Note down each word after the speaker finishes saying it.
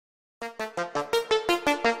Happy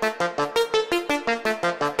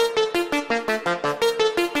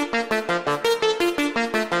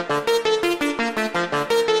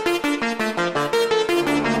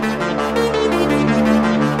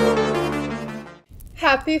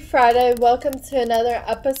Friday. Welcome to another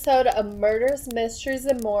episode of Murders, Mysteries,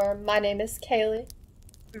 and More. My name is Kaylee.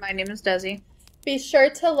 My name is Desi. Be sure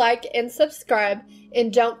to like and subscribe,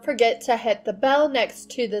 and don't forget to hit the bell next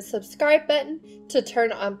to the subscribe button to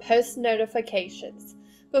turn on post notifications.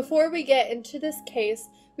 Before we get into this case,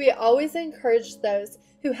 we always encourage those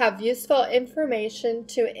who have useful information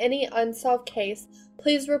to any unsolved case,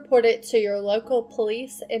 please report it to your local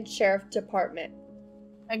police and sheriff department.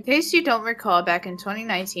 In case you don't recall, back in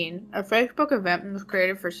 2019, a Facebook event was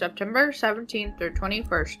created for September 17th through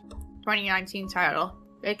 21st, 2019 titled,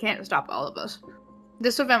 "They Can't Stop All of Us."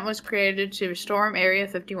 This event was created to storm Area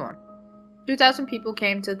 51. 2,000 people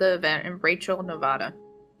came to the event in Rachel, Nevada.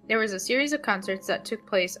 There was a series of concerts that took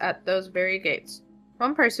place at those very gates.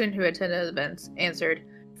 One person who attended the events answered,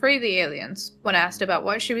 "Free the aliens," when asked about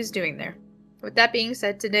what she was doing there. With that being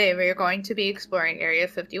said, today we are going to be exploring Area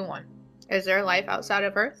 51. Is there life outside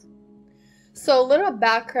of Earth? So a little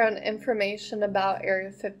background information about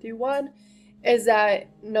Area 51 is that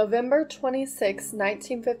November 26,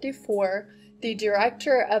 1954, the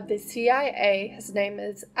director of the CIA, his name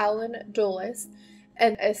is Alan Dulles,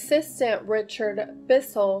 and assistant Richard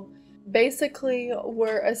Bisell basically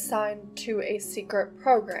were assigned to a secret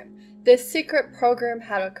program. This secret program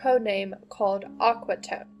had a code name called Aqua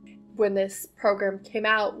Tone. When this program came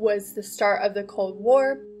out was the start of the Cold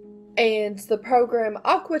War. And the program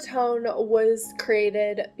Aqua Tone was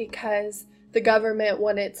created because the government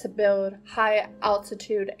wanted to build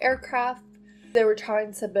high-altitude aircraft. They were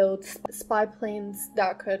trying to build spy planes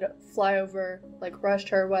that could fly over, like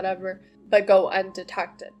Russia or whatever, but go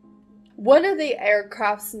undetected. One of the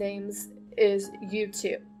aircraft's names is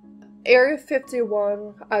U-2. Area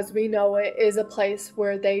 51, as we know it, is a place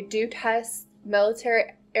where they do test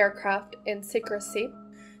military aircraft in secrecy.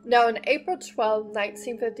 Now, on April 12,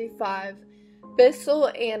 1955,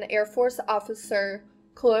 Bisell and Air Force officer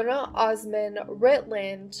Colonel Osmond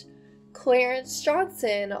Ritland, Clarence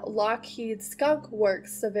Johnson, Lockheed Skunk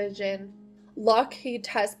Works Division, Lockheed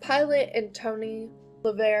test pilot, and Tony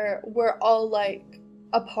Lazar were all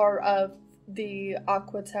a part of the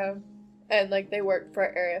Aqua Tone, and they worked for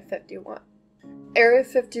Area 51. Area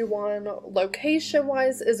 51,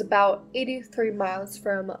 location-wise, is about 83 miles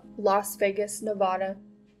from Las Vegas, Nevada.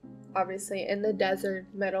 Obviously in the desert,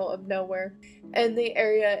 middle of nowhere. And the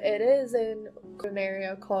area it is in an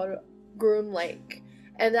area called Groom Lake.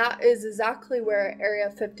 And that is exactly where Area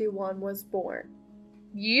 51 was born.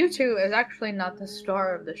 U2 is actually not the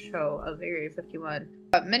star of the show of Area 51.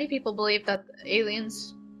 But many people believe that the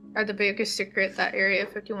aliens are the biggest secret that Area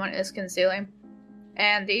 51 is concealing.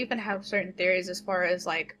 And they even have certain theories as far as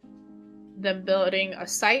them building a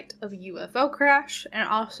site of a UFO crash, and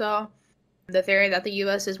also the theory that the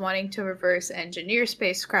US is wanting to reverse engineer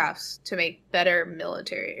spacecrafts to make better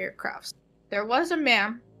military aircrafts. There was a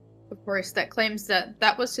man, of course, that claims that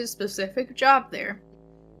that was his specific job there,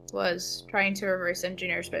 was trying to reverse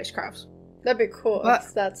engineer spacecrafts. That'd be cool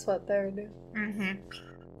if that's what they're doing.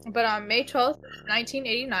 But on May 12th,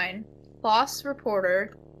 1989, PLOS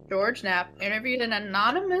reporter George Knapp interviewed an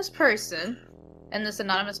anonymous person, and this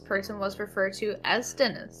anonymous person was referred to as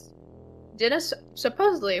Dennis. Dennis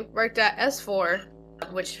supposedly worked at S4,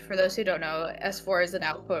 which, for those who don't know, S4 is an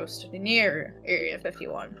outpost near Area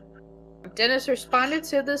 51. Dennis responded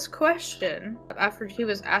to this question after he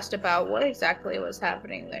was asked about what exactly was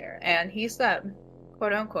happening there, and he said,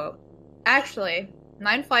 quote unquote, "Actually,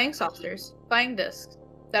 9 flying saucers, flying discs,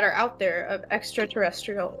 that are out there of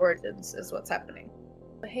extraterrestrial origins is what's happening."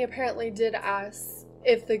 He apparently did ask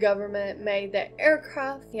if the government made the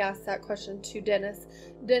aircraft. He asked that question to Dennis.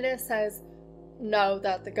 Dennis says no,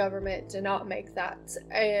 that the government did not make that,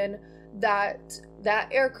 and that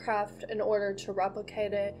aircraft, in order to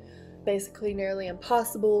replicate it, basically nearly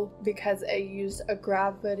impossible because it used a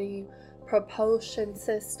gravity propulsion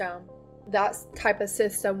system. That type of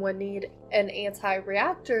system would need an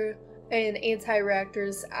anti-reactor, and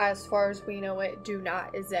anti-reactors, as far as we know it, do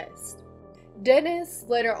not exist. Dennis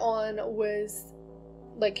later on was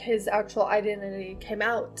his actual identity came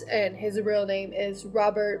out, and his real name is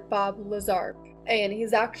Robert Bob Lazar, and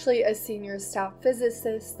he's actually a senior staff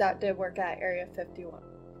physicist that did work at Area 51.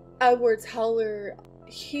 Edward Teller,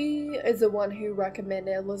 he is the one who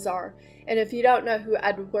recommended Lazar, and if you don't know who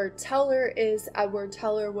Edward Teller is, Edward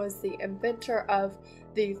Teller was the inventor of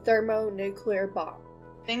the thermonuclear bomb.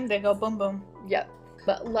 Thing, they go boom boom. Yep.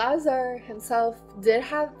 But Lazar himself did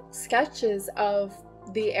have sketches of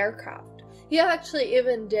the aircraft. He actually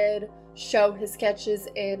even did show his sketches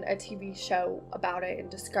in a TV show about it and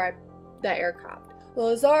described the aircraft.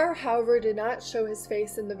 Lazar, however, did not show his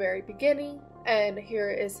face in the very beginning, and here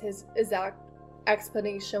is his exact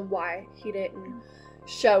explanation why he didn't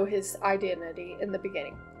show his identity in the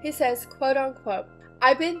beginning. He says, quote unquote,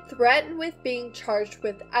 "I've been threatened with being charged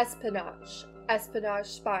with espionage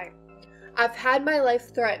spying. I've had my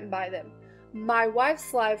life threatened by them. My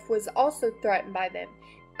wife's life was also threatened by them.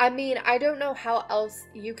 I mean, I don't know how else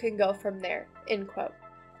you can go from there," end quote.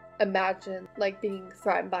 Imagine, like, being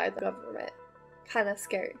threatened by the government. Kind of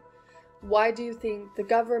scary. Why do you think the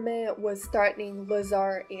government was threatening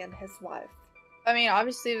Lazar and his wife? I mean,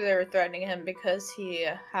 obviously they were threatening him because he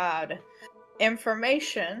had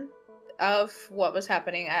information of what was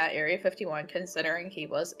happening at Area 51, considering he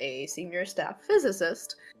was a senior staff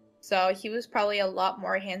physicist. So he was probably a lot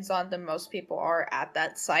more hands-on than most people are at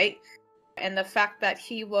that site. And the fact that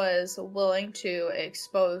he was willing to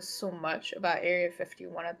expose so much about Area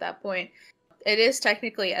 51 at that point, it is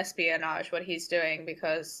technically espionage what he's doing,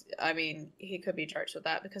 because, I mean, he could be charged with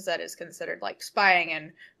that because that is considered, like, spying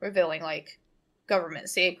and revealing, like, government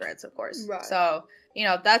secrets, of course. Right. So, you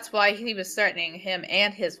know, that's why he was threatening him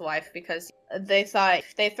and his wife, because they thought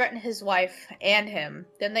if they threaten his wife and him,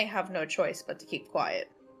 then they have no choice but to keep quiet.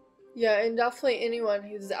 Yeah, and definitely anyone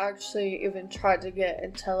who's actually even tried to get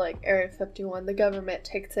into, like, Area 51, the government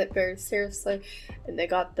takes it very seriously, and they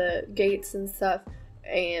got the gates and stuff,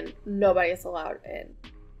 and nobody's allowed in.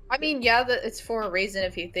 I mean, yeah, it's for a reason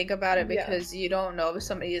if you think about it, because you don't know if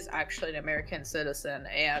somebody is actually an American citizen,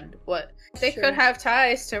 and what they could have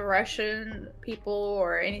ties to Russian people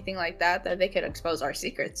or anything like that they could expose our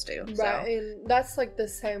secrets to. Right, so. And that's, like, the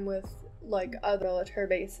same with, like, other military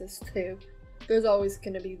bases, too. There's always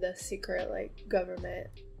going to be the secret, like, government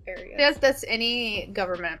area. Yes, that's any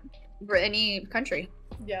government, or any country.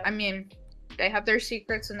 Yeah. I mean, they have their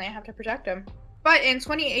secrets and they have to protect them. But in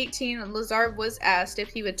 2018, Lazar was asked if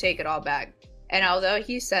he would take it all back. And although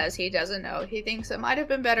he says he doesn't know, he thinks it might have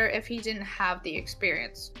been better if he didn't have the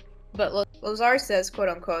experience. But Lazar says, quote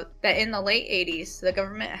unquote, that in the late 80s, the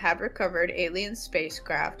government had recovered alien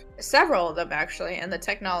spacecraft, several of them actually, and the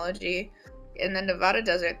technology in the Nevada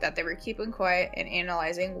desert that they were keeping quiet and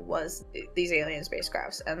analyzing was these alien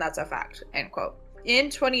spacecrafts, and that's a fact, end quote. In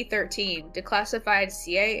 2013, declassified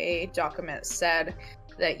C.I.A. documents said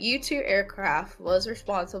that U-2 aircraft was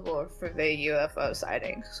responsible for the UFO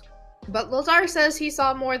sightings. But Lazar says he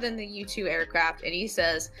saw more than the U-2 aircraft, and he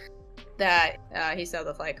says that he saw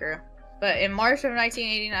the flight crew. But in March of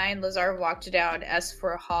 1989, Lazar walked down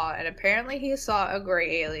S4 Hall, and apparently he saw a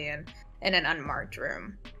gray alien in an unmarked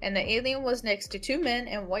room. And the alien was next to two men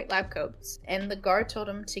in white lab coats, and the guard told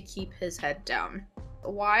him to keep his head down.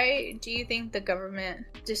 Why do you think the government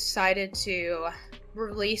decided to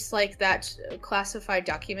release, like, that classified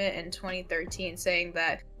document in 2013 saying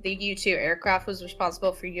that the U-2 aircraft was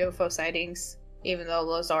responsible for UFO sightings, even though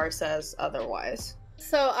Lazar says otherwise?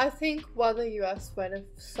 So I think why the U.S. waited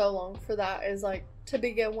so long for that is, like, to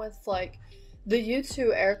begin with, like, the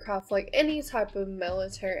U-2 aircraft, like any type of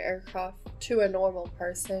military aircraft to a normal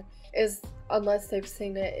person, is, unless they've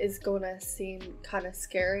seen it, is going to seem kind of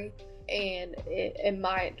scary, and it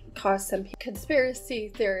might cause some conspiracy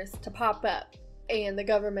theorists to pop up, and the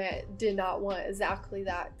government did not want exactly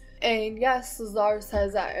that. And yes, Lazar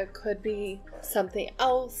says that it could be something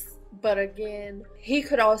else, but again, he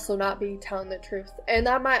could also not be telling the truth. And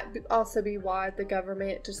that might also be why the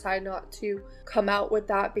government decided not to come out with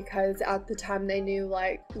that, because at the time they knew,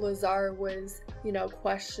 like, Lazar was, you know,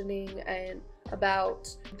 questioning and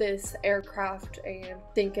about this aircraft and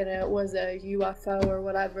thinking it was a UFO or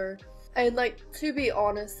whatever. And, like, to be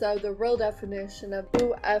honest though, the real definition of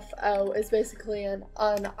UFO is basically an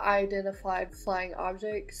unidentified flying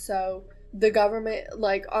object. So the government,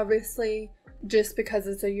 like, obviously, just because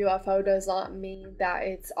it's a UFO does not mean that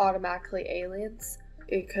it's automatically aliens.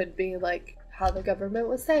 It could be, like, how the government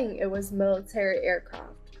was saying, it was military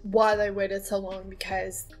aircraft. Why they waited so long,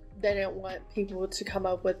 because they didn't want people to come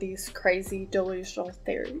up with these crazy delusional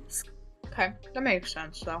theories. Okay, that makes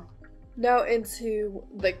sense though. Now into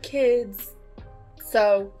the kids.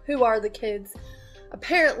 So, who are the kids?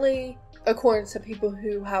 Apparently, according to people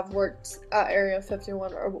who have worked at Area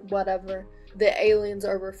 51 or whatever, the aliens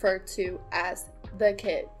are referred to as the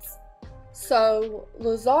kids. So,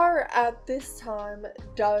 Lazar at this time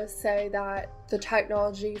does say that the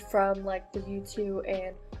technology from, like, the U-2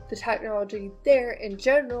 and the technology there in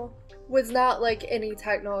general was not like any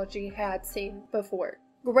technology he had seen before.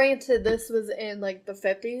 Granted, this was in, like, the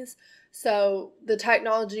 50s, so the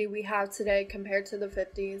technology we have today compared to the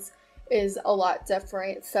 50s is a lot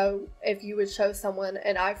different. So if you would show someone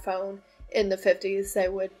an iPhone in the 50s, they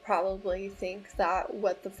would probably think that,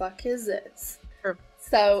 what the fuck is this? Sure.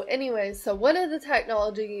 So anyway, so one of the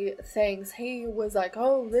technology things he was like,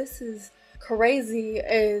 oh, this is crazy,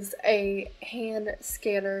 is a hand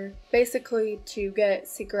scanner, basically to get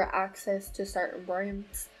secret access to certain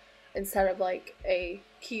rooms instead of like a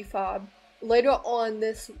key fob. Later on,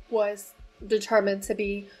 this was determined to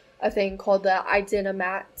be a thing called the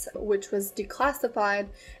Identimat, which was declassified,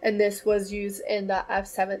 and this was used in the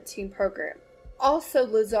F-17 program. Also,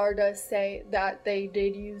 Lazar does say that they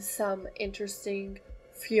did use some interesting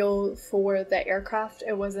fuel for the aircraft.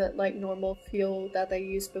 It wasn't like normal fuel that they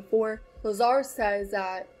used before. Lazar says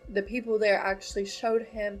that the people there actually showed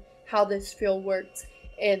him how this fuel worked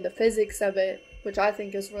and the physics of it, which I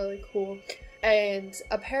think is really cool. And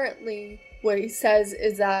apparently what he says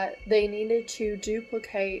is that they needed to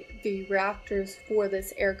duplicate the reactors for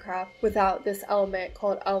this aircraft without this element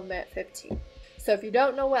called element 15. So if you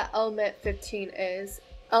don't know what element 15 is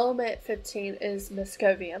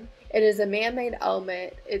Moscovium. It is a man-made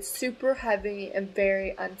element. It's super heavy and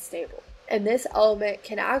very unstable. And this element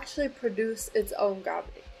can actually produce its own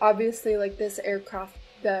gravity. Obviously, like this aircraft,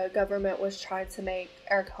 the government was trying to make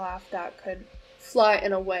aircraft that could fly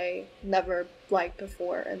in a way never like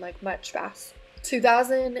before and like much faster.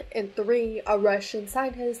 2003, a Russian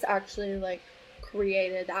scientist actually like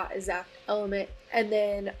created that exact element, and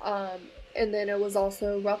then it was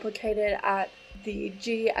also replicated at the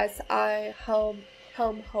GSI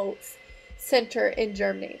Helmholtz Center in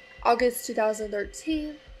Germany. August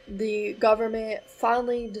 2013, the government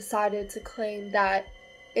finally decided to claim that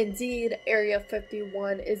indeed Area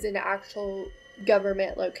 51 is an actual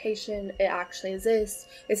government location. It actually exists.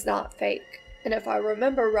 It's not fake. And if I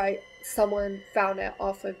remember right, someone found it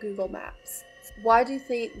off of Google Maps. Why do you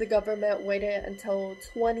think the government waited until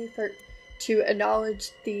 2013 to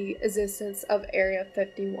acknowledge the existence of Area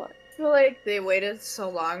 51? I feel like they waited so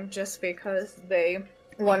long just because they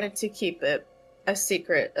wanted to keep it a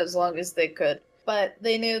secret as long as they could. But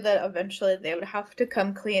they knew that eventually they would have to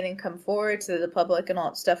come clean and come forward to the public and all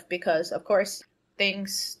that stuff because, of course,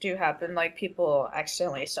 things do happen. Like, people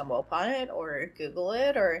accidentally stumble upon it or Google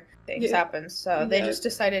it or things happen. So they just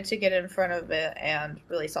decided to get in front of it and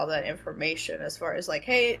release all that information as far as, like,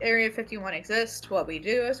 hey, Area 51 exists. What we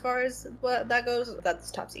do as far as what that goes, that's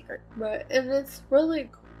top secret. Right, and it's really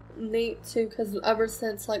neat too because ever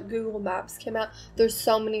since like Google Maps came out, there's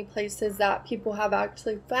so many places that people have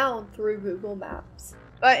actually found through Google Maps.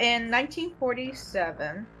 But in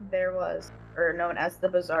 1947 there was, or known as the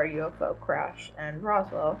bizarre UFO crash in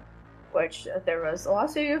Roswell, which there was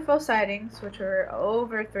lots of UFO sightings, which were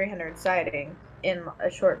over 300 sightings in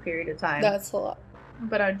a short period of time. That's a lot.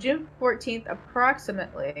 But on June 14th,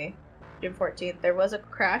 approximately June 14th, there was a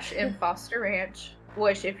crash in Foster Ranch,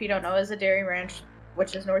 which, if you don't know, is a dairy ranch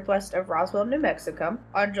which is northwest of Roswell, New Mexico.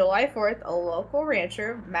 On July 4th, a local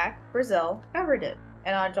rancher, Mac Bisell, covered it.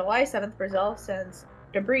 And on July 7th, Bisell sends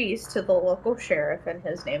debris to the local sheriff, and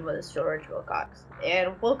his name was George Wilcox.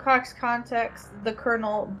 And Wilcox contacts the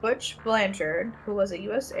Colonel Butch Blanchard, who was a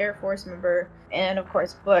U.S. Air Force member, and of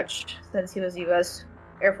course Butch, since he was a U.S.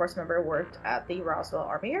 Air Force member, worked at the Roswell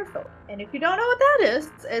Army Airfield. And if you don't know what that is,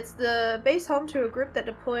 it's the base home to a group that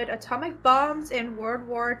deployed atomic bombs in World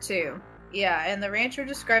War II. Yeah, and the rancher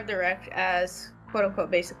described the wreck as, quote-unquote,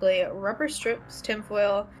 basically, rubber strips,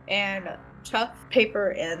 tinfoil, and tough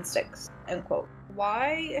paper and sticks, end quote.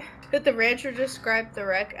 Why did the rancher describe the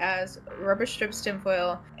wreck as rubber strips,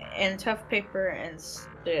 tinfoil, and tough paper and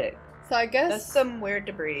sticks? So I guess that's some weird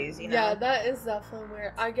debris, you know? Yeah, that is definitely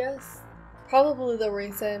weird. I guess probably the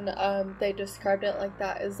reason they described it like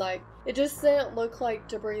that is like it just didn't look like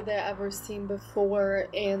debris they ever seen before,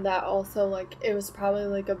 and that also like it was probably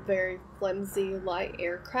like a very flimsy light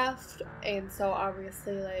aircraft, and so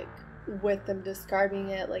obviously like with them describing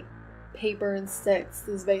it like paper and sticks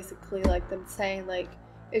is basically like them saying like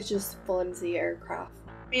it's just flimsy aircraft.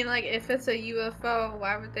 I mean, like, if it's a UFO,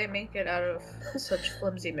 why would they make it out of such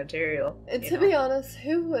flimsy material? And to be honest,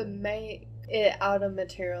 who would make it out of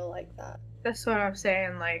material like that? That's what I'm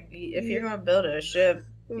saying. Like, if you're gonna build a ship,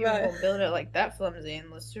 you won't build it like that flimsy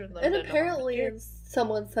unless you're limited. And apparently,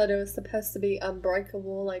 someone said it was supposed to be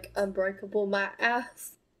unbreakable, like unbreakable my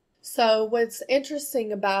ass. So what's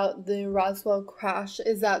interesting about the Roswell crash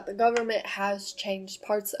is that the government has changed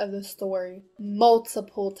parts of the story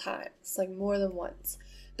multiple times, like more than once.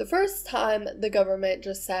 The first time, the government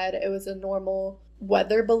just said it was a normal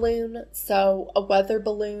weather balloon. So a weather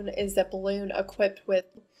balloon is a balloon equipped with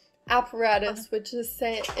apparatus which is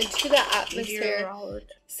sent into the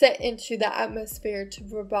atmosphere to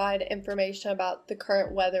provide information about the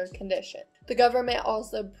current weather condition. The government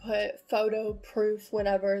also put photo proof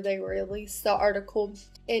whenever they released the article.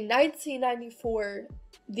 In 1994,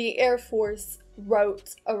 the Air Force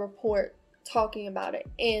wrote a report talking about it,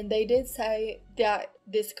 and they did say that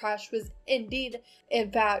this crash was indeed,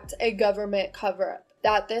 in fact, a government cover-up,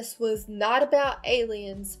 that this was not about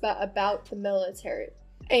aliens but about the military.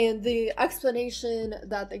 And the explanation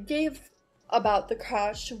that they gave about the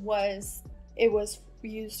crash was it was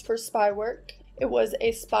used for spy work. It was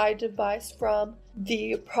a spy device from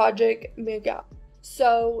the Project Mughal.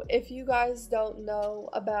 So if you guys don't know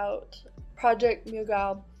about Project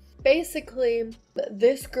Mughal, basically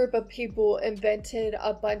this group of people invented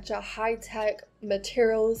a bunch of high-tech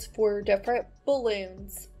materials for different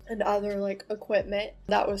balloons and other like equipment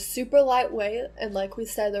that was super lightweight, and like we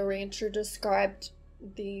said, the rancher described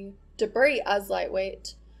the debris as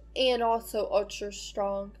lightweight and also ultra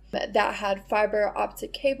strong, that had fiber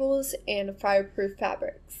optic cables and fireproof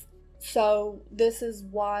fabrics. So this is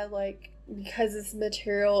why, like, because this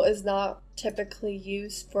material is not typically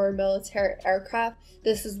used for military aircraft,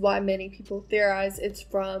 this is why many people theorize it's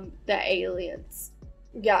from the aliens.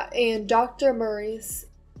 Yeah, and Dr. Maurice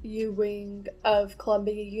Ewing of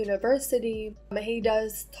Columbia University, he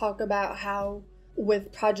does talk about how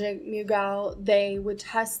with Project Mughal, they would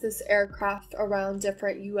test this aircraft around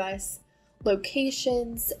different U.S.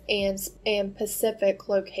 locations and Pacific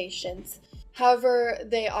locations. However,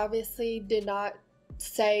 they obviously did not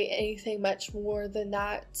say anything much more than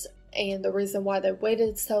that, and the reason why they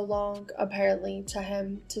waited so long, apparently, to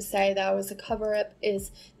him to say that was a cover-up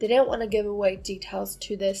is they didn't want to give away details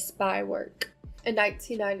to this spy work. In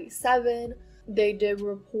 1997, they did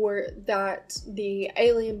report that the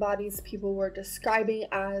alien bodies people were describing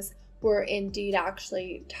as were indeed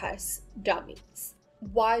actually test dummies.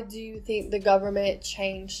 Why do you think the government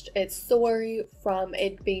changed its story from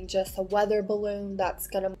it being just a weather balloon that's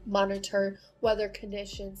going to monitor weather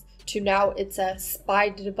conditions to now it's a spy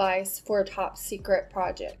device for a top secret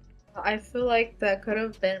project? I feel like that could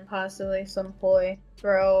have been possibly some ploy,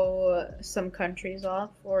 throw some countries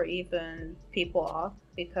off or even people off,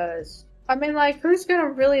 because I mean, like, who's gonna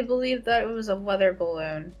really believe that it was a weather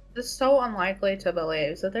balloon? It's so unlikely to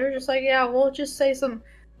believe. So they're just like, yeah, we'll just say some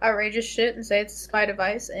outrageous shit and say it's a spy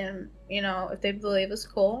device, and, you know, if they believe it's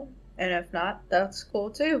cool, and if not, that's cool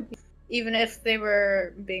too. Even if they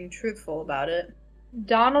were being truthful about it.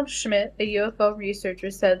 Donald Schmidt, a UFO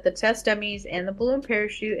researcher, said the test dummies and the balloon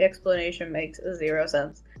parachute explanation makes 0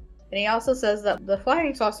 sense. And he also says that the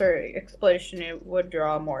flying saucer explanation would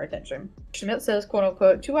draw more attention. Schmidt says, quote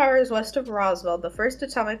unquote, 2 hours west of Roswell, the first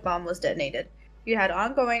atomic bomb was detonated. You had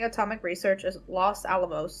ongoing atomic research at Los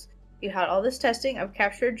Alamos. You had all this testing of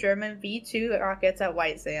captured German V-2 rockets at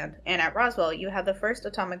White Sand. And at Roswell, you had the first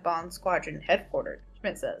atomic bomb squadron headquartered,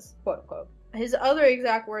 Schmidt says, quote unquote. His other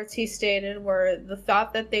exact words he stated were the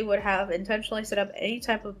thought that they would have intentionally set up any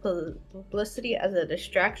type of publicity as a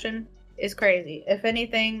distraction is crazy. If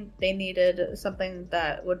anything, they needed something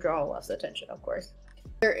that would draw less attention, of course.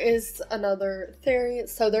 There is another theory.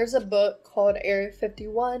 So there's a book called Area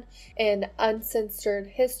 51, an uncensored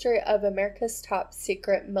history of America's top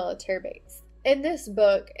secret military base. In this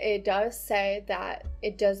book, it does say that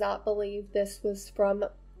it does not believe this was from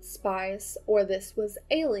spies or this was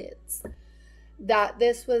aliens. That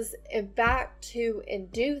this was in fact to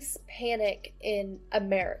induce panic in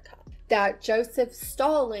America. That Joseph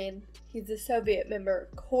Stalin, he's a Soviet member,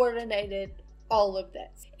 coordinated all of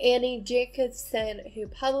this. Annie Jacobson, who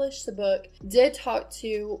published the book, did talk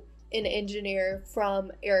to an engineer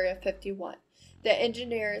from Area 51. The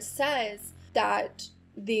engineer says that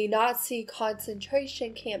the Nazi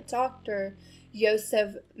concentration camp doctor,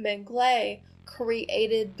 Josef Mengele,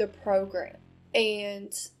 created the program.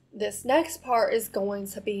 And this next part is going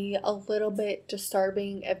to be a little bit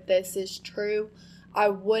disturbing if this is true. I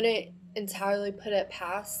wouldn't entirely put it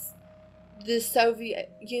past the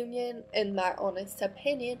Soviet Union in my honest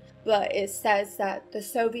opinion, but it says that the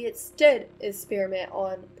Soviets did experiment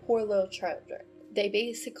on poor little children. They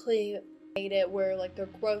basically made it where like their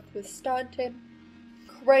growth was stunted.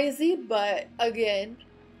 Crazy, but again,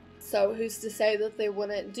 so who's to say that they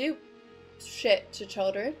wouldn't do shit to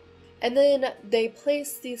children? And then they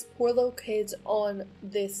placed these poor little kids on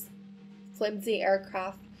this flimsy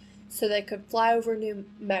aircraft so they could fly over New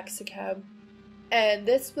Mexico. And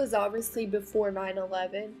this was obviously before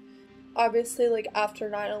 9/11. Obviously, like, after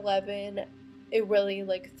 9/11, it really,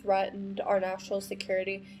 like, threatened our national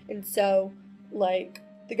security. And so, like,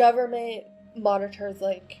 the government monitors,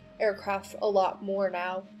 like, aircraft a lot more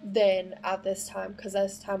now than at this time, because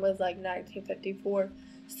this time was like 1954.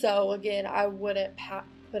 So again, I wouldn't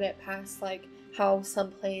put it past like how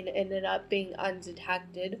some plane ended up being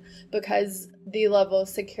undetected, because the level of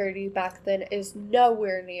security back then is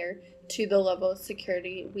nowhere near to the level of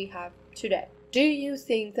security we have today. Do you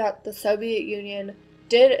think that the Soviet Union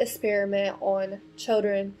did experiment on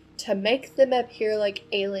children to make them appear like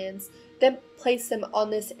aliens, then place them on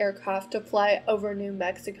this aircraft to fly over New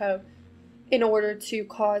Mexico in order to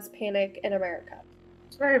cause panic in America?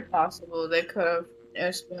 It's very possible they could have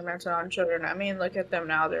experimented on children. I mean, look at them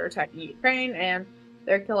now. They're attacking Ukraine and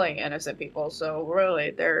they're killing innocent people. So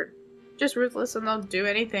really, they're just ruthless and they'll do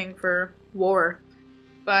anything for war.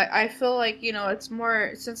 But I feel like, it's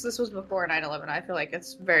more, since this was before 9/11, I feel like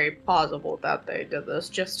it's very plausible that they did this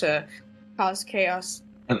just to cause chaos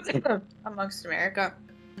amongst America.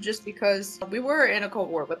 Just because we were in a Cold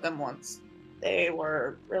War with them once. They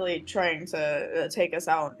were really trying to take us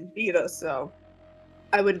out and beat us, so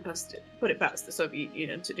I wouldn't put it past the Soviet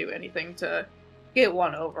Union to do anything to get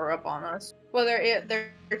one over up on us. Whether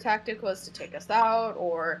their tactic was to take us out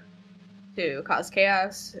or to cause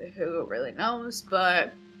chaos, who really knows,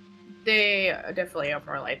 but they definitely are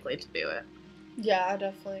more likely to do it. Yeah, I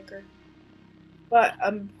definitely agree. But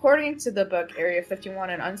according to the book Area 51,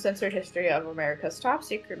 An Uncensored History of America's Top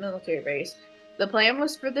Secret Military Base, the plan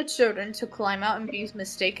was for the children to climb out and be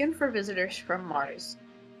mistaken for visitors from Mars.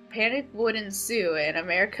 Panic would ensue, and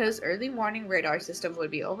America's early warning radar system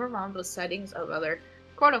would be overwhelmed with sightings of other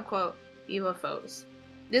quote-unquote UFOs.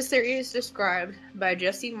 This theory is described by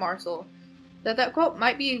Jesse Marcel that quote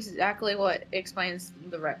might be exactly what explains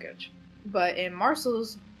the wreckage. But in Marcel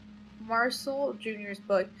Jr.'s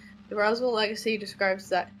book, The Roswell Legacy, describes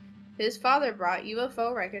that his father brought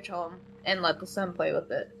UFO wreckage home and let the son play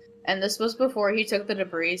with it. And this was before he took the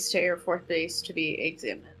debris to Air Force Base to be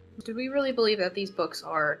examined. Do we really believe that these books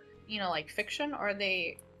are, like fiction,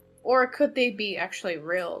 or could they be actually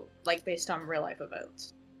real, like based on real life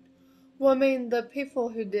events? Well, I mean, the people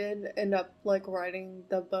who did end up like writing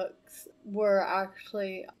the books were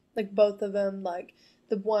actually like both of them, like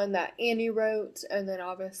the one that Annie wrote and then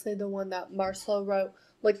obviously the one that Marcel wrote.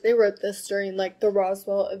 Like they wrote this during like the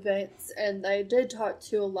Roswell events, and they did talk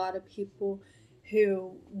to a lot of people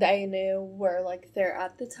who they knew were like there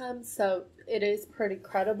at the time, so it is pretty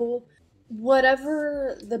credible.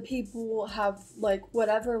 Whatever the people have, like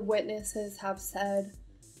whatever witnesses have said,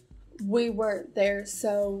 we weren't there,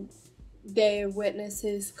 so the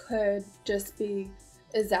witnesses could just be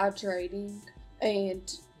exaggerating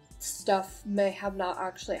and stuff may have not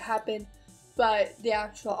actually happened, but the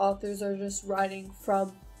actual authors are just writing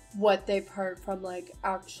from what they've heard from the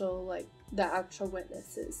actual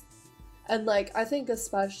witnesses. And I think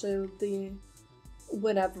especially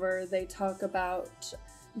whenever they talk about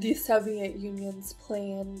the Soviet Union's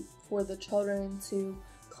plan for the children to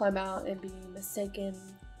climb out and be mistaken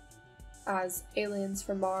as aliens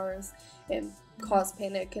from Mars and cause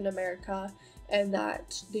panic in America, and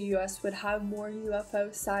that the US would have more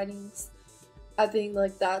UFO sightings, I think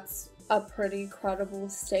that's a pretty credible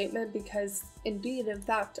statement, because indeed, in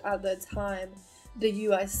fact, at the time, the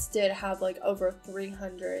US did have over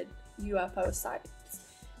 300 UFO sightings.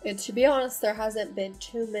 And to be honest, there hasn't been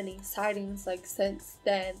too many sightings since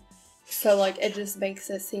then. So it just makes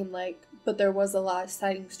it seem but there was a lot of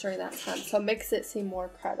sightings during that time, so it makes it seem more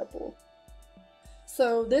credible.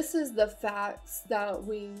 So this is the facts that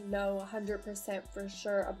we know 100% for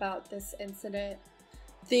sure about this incident.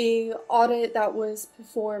 The audit that was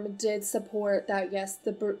performed did support that yes,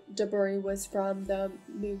 the debris was from the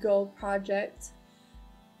Mughal project.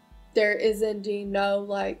 There is indeed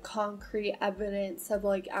no concrete evidence of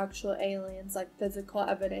actual aliens, physical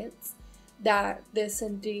evidence, that this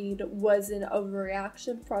indeed was an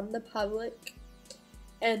overreaction from the public,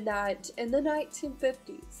 and that in the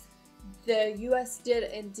 1950s, the US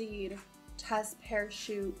did indeed test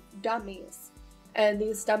parachute dummies, and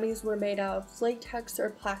these dummies were made out of latex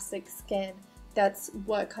or plastic skin. That's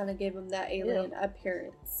what kind of gave them that alien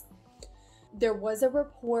appearance. There was a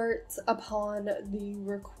report upon the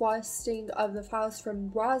requesting of the files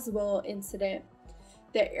from Roswell incident.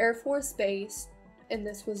 The Air Force Base, and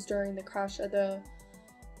this was during the crash in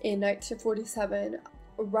 1947,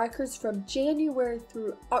 records from January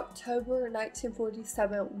through October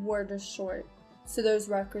 1947 were destroyed, so those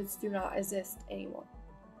records do not exist anymore.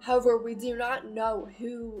 However, we do not know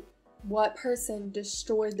what person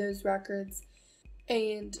destroyed those records,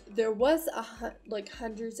 and there was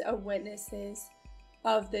hundreds of witnesses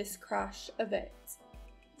of this crash event.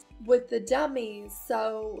 With the dummies,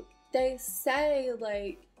 so they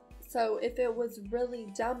say so if it was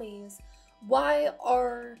really dummies, why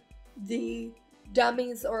are the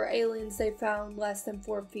dummies or aliens they found less than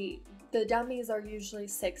 4 feet. The dummies are usually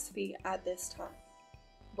 6 feet at this time.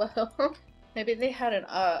 Well, maybe they had an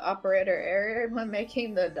operator error when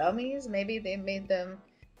making the dummies. Maybe they made them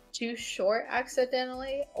too short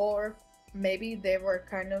accidentally, or maybe they were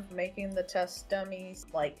kind of making the test dummies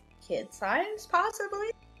like kid size,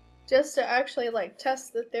 possibly, just to actually like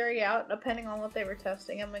test the theory out, depending on what they were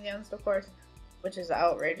testing them against, of course, which is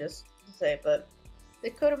outrageous to say, but they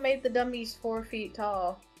could have made the dummies 4 feet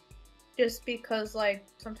tall, just because like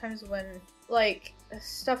sometimes when like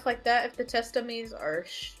stuff like that, if the test dummies are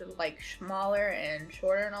like smaller and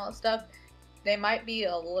shorter and all that stuff, they might be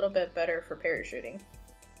a little bit better for parachuting.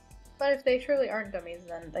 But if they truly aren't dummies,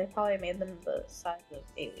 then they probably made them the size of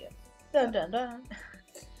aliens. Dun dun dun.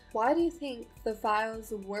 Why do you think the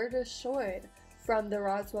files were destroyed from the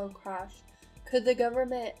Roswell crash? Could the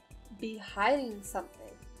government be hiding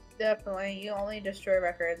something? Definitely. You only destroy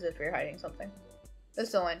records if you're hiding something.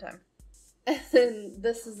 That's the only time. And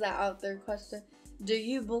this is the out there question. Do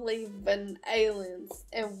you believe in aliens?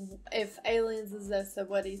 And if aliens existed,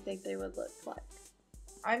 what do you think they would look like?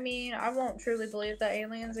 I mean, I won't truly believe that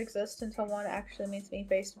aliens exist until one actually meets me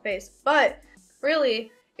face to face. But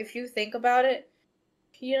really, if you think about it,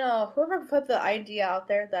 you know, whoever put the idea out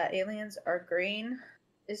there that aliens are green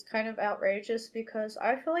is kind of outrageous, because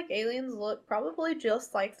I feel like aliens look probably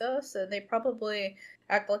just like us, and they probably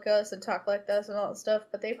act like us and talk like us and all that stuff,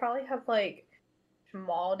 but they probably have like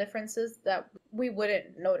small differences that we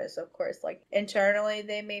wouldn't notice, of course. Like internally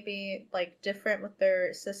they may be like different with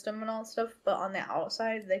their system and all that stuff, but on the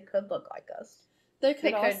outside they could look like us. They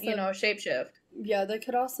could also, you know, shapeshift. Yeah, they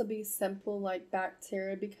could also be simple like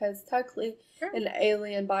bacteria, because technically an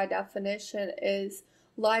alien by definition is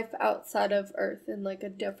life outside of Earth in like a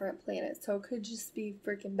different planet. So it could just be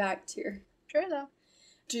freaking bacteria. Sure though.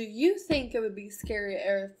 Do you think it would be scary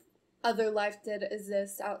if other life did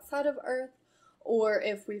exist outside of Earth, or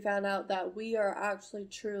if we found out that we are actually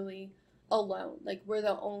truly alone? Like we're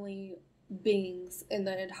the only beings in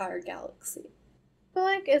the entire galaxy. I feel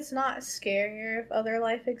like it's not scarier if other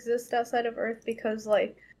life exists outside of Earth, because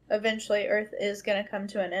like eventually Earth is gonna come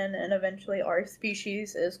to an end, and eventually our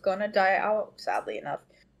species is gonna die out, sadly enough.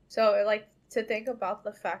 So like to think about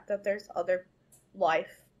the fact that there's other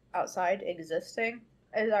life outside existing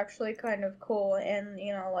is actually kind of cool. And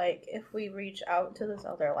you know, like if we reach out to this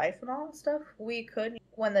other life and all that stuff, we could,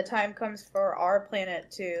 when the time comes for our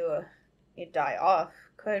planet to die off,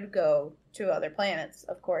 could go to other planets,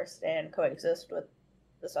 of course, and coexist with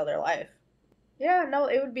this other life. Yeah, no,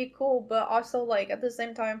 it would be cool, but also like at the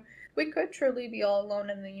same time, we could truly be all alone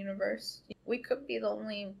in the universe. We could be the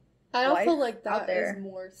only I don't life feel like out that there. is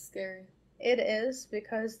more scary. It is,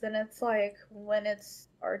 because then it's like when it's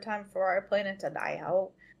our time for our planet to die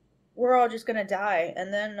out, we're all just gonna die,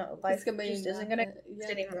 and then life just isn't gonna exist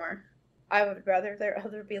anymore. I would rather there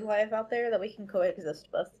other be life out there that we can coexist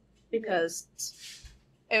with, because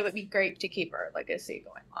it would be great to keep our legacy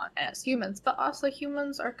going on as humans. But also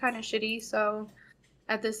humans are kind of shitty, so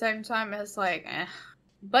at the same time it's like, eh.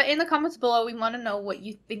 But in the comments below, we want to know what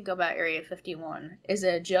you think about Area 51. Is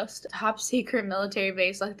it just a top secret military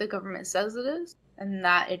base like the government says it is, and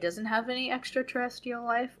that it doesn't have any extraterrestrial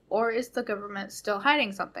life, or is the government still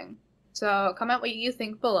hiding something? So comment what you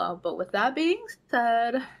think below. But with that being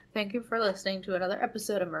said, thank you for listening to another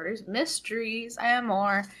episode of Murders, Mysteries, and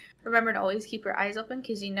More. Remember to always keep your eyes open,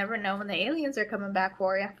 because you never know when the aliens are coming back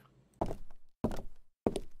for you.